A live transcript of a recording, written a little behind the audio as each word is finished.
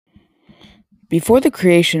Before the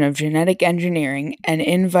creation of genetic engineering and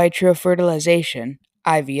in vitro fertilization,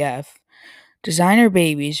 IVF, designer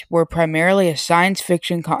babies were primarily a science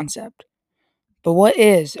fiction concept. But what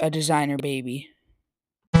is a designer baby?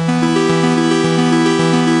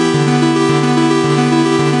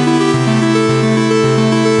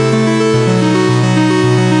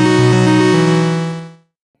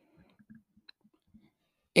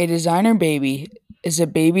 A designer baby is a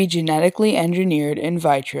baby genetically engineered in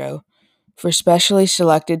vitro for specially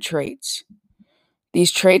selected traits.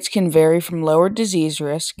 These traits can vary from lower disease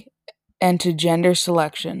risk and to gender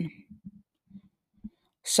selection.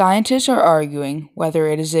 Scientists are arguing whether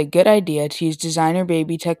it is a good idea to use designer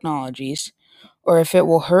baby technologies or if it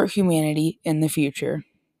will hurt humanity in the future.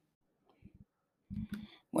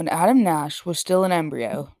 When Adam Nash was still an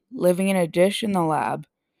embryo, living in a dish in the lab,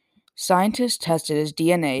 scientists tested his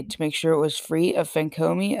DNA to make sure it was free of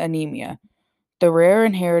Fanconi anemia, the rare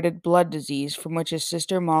inherited blood disease from which his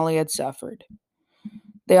sister Molly had suffered.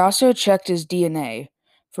 They also checked his DNA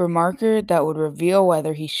for a marker that would reveal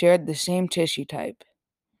whether he shared the same tissue type.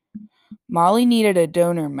 Molly needed a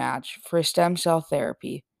donor match for stem cell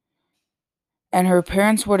therapy, and her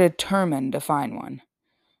parents were determined to find one.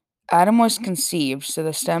 Adam was conceived so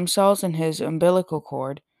the stem cells in his umbilical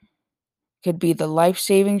cord could be the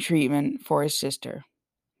life-saving treatment for his sister.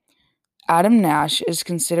 Adam Nash is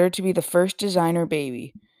considered to be the first designer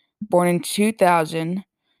baby, born in 2000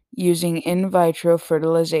 using in vitro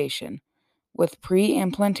fertilization with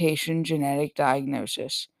pre-implantation genetic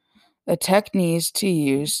diagnosis, a technique to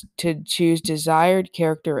use to choose desired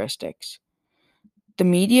characteristics. The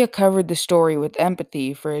media covered the story with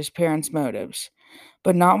empathy for his parents' motives,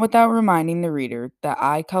 but not without reminding the reader that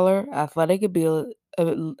eye color, athletic ability,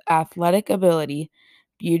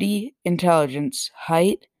 beauty, intelligence,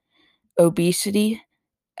 height, obesity,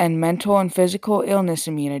 and mental and physical illness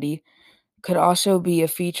immunity could also be a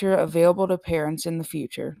feature available to parents in the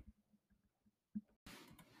future.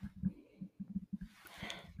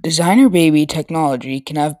 Designer baby technology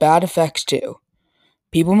can have bad effects too.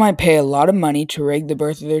 People might pay a lot of money to rig the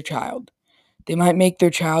birth of their child. They might make their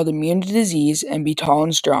child immune to disease and be tall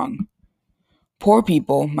and strong. Poor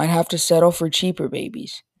people might have to settle for cheaper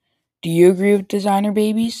babies. Do you agree with designer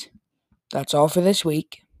babies? That's all for this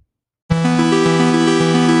week.